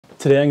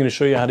Today I'm going to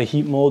show you how to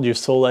heat mold your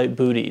Solite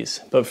booties.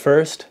 But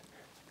first,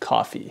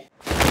 coffee.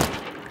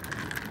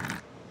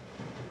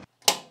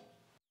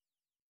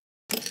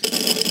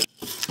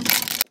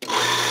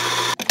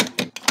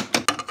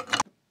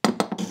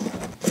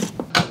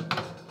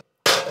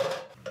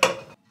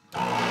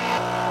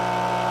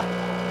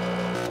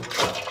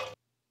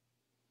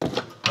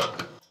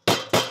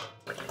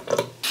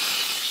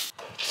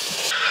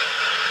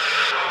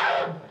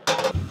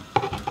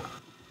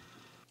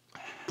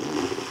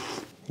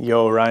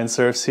 Yo, Orion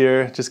Surfs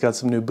here. Just got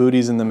some new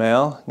booties in the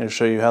mail. I'm going to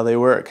show you how they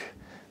work.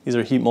 These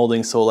are heat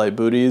molding Solite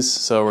booties,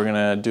 so we're going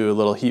to do a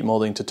little heat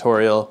molding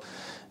tutorial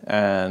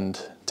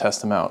and test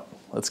them out.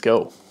 Let's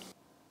go.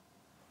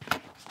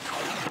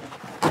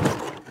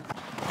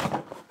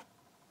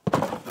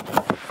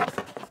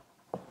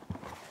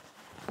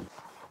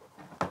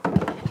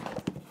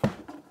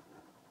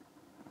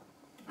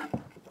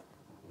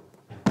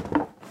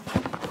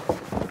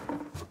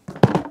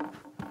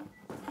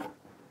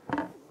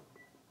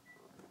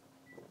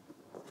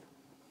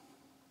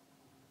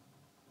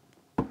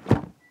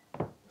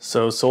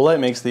 So Solite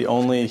makes the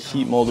only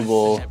heat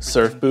moldable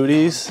surf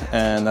booties,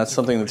 and that's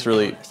something that's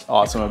really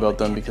awesome about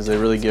them because they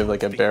really give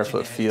like a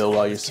barefoot feel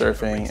while you're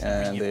surfing,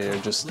 and they're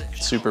just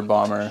super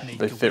bomber.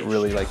 They fit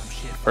really like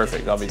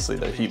perfect. Obviously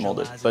they're heat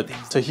molded, but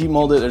to heat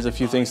mold it, there's a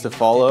few things to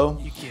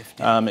follow.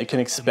 It can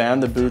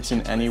expand the boots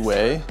in any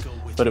way,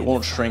 but it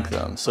won't shrink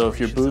them. So if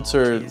your boots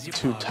are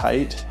too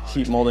tight,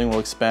 heat molding will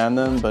expand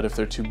them, but if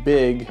they're too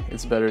big,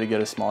 it's better to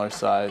get a smaller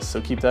size. So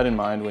keep that in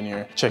mind when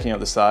you're checking out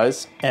the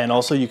size. And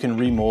also you can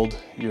remold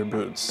your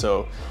boots.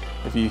 So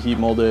if you heat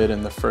molded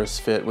and the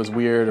first fit was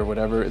weird or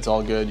whatever, it's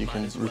all good. You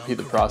can repeat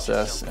the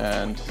process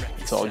and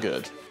it's all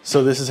good.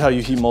 So this is how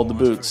you heat mold the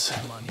boots.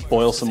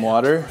 Boil some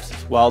water.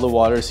 While the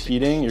water is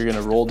heating, you're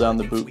gonna roll down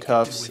the boot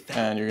cuffs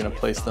and you're gonna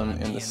place them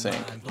in the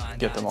sink.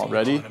 Get them all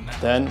ready.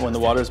 Then when the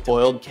water is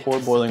boiled, pour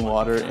boiling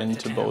water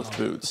into both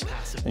boots.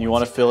 And you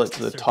wanna fill it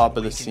to the top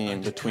of the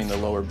seam between the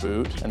lower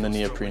boot and the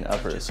neoprene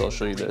upper. So I'll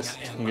show you this.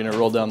 You're gonna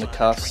roll down the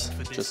cuffs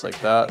just like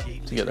that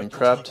to get them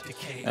prepped.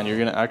 And you're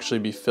gonna actually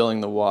be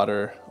filling the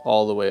water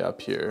all the way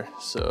up here.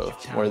 So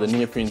where the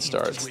neoprene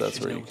starts,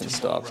 that's where you can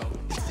stop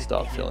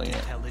filling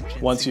it.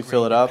 Once you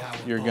fill it up,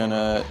 you're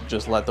gonna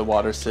just let the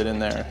water sit in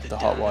there, the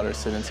hot water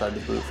sit inside the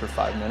boot for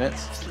 5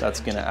 minutes. That's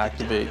gonna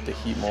activate the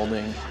heat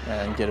molding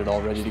and get it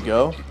all ready to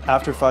go.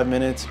 After 5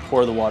 minutes,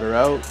 pour the water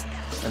out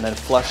and then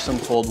flush some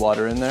cold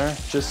water in there.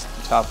 Just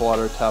tap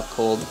water, tap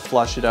cold,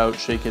 flush it out,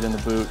 shake it in the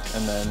boot,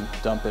 and then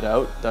dump it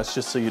out. That's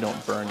just so you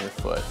don't burn your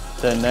foot.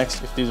 Then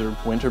next, if these are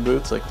winter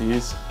boots like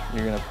these,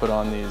 you're gonna put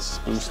on these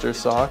booster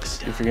socks.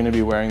 If you're gonna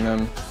be wearing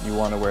them, you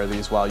wanna wear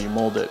these while you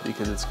mold it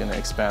because it's gonna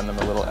expand them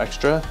a little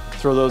extra.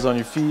 Throw those on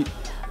your feet,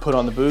 put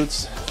on the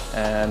boots,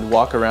 and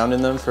walk around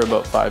in them for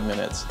about 5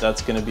 minutes.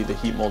 That's gonna be the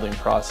heat molding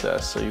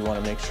process, so you wanna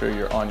make sure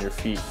you're on your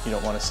feet. You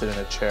don't wanna sit in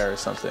a chair or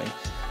something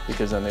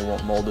because then they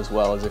won't mold as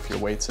well as if your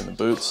weight's in the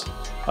boots.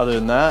 Other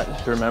than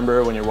that,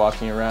 remember when you're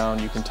walking around,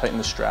 you can tighten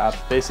the strap.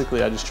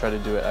 Basically, I just try to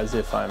do it as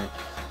if I'm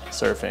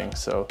surfing.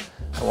 So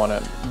I want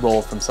to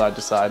roll from side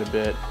to side a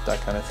bit,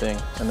 that kind of thing.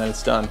 And then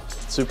it's done.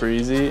 It's super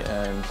easy,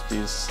 and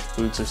these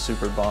boots are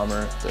super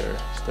bomber.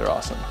 They're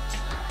awesome.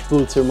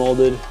 Boots are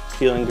molded,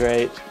 feeling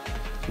great.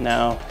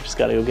 Now, just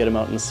gotta go get them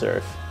out in the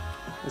surf.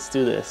 Let's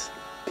do this.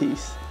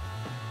 Peace.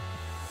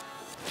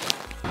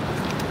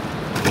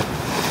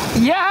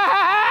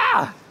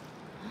 Yeah!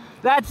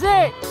 That's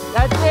it!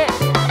 That's it!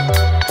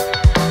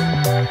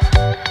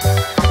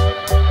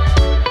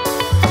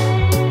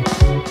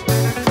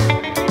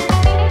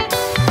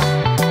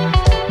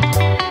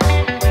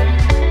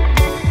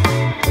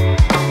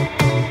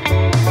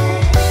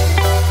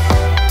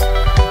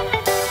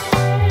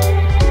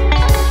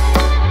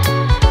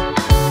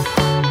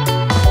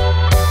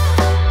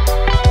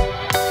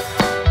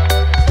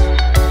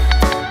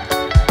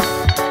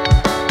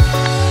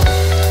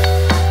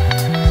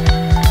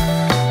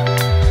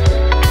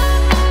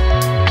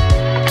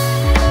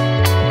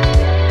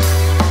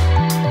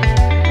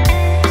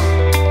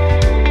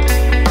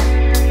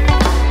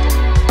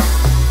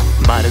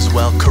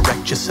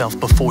 Yourself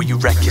before you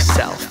wreck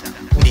yourself.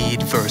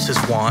 Need versus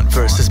want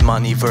versus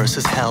money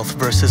versus health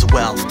versus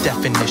wealth.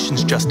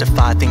 Definitions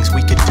justify things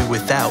we could do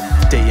without.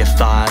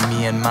 Deify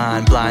me and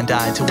mine, blind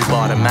eye till we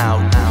bottom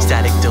out.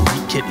 Static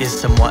delete kit is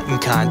somewhat in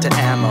kind to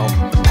ammo.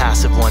 The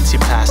passive once you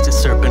passed it,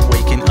 serpent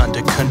waking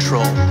under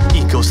control.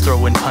 Egos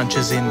throwing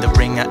punches in the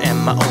ring. I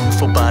am my own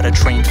foe, but I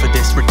trained for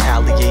this.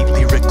 Retaliate,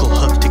 lyrical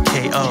hook to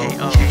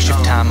KO.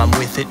 Shift time, I'm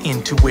with it.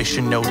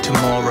 Intuition, no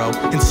tomorrow.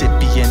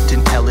 Incipient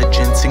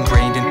intelligence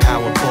ingrained in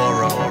power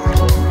borrow.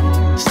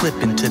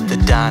 Slip into the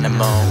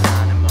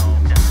dynamo.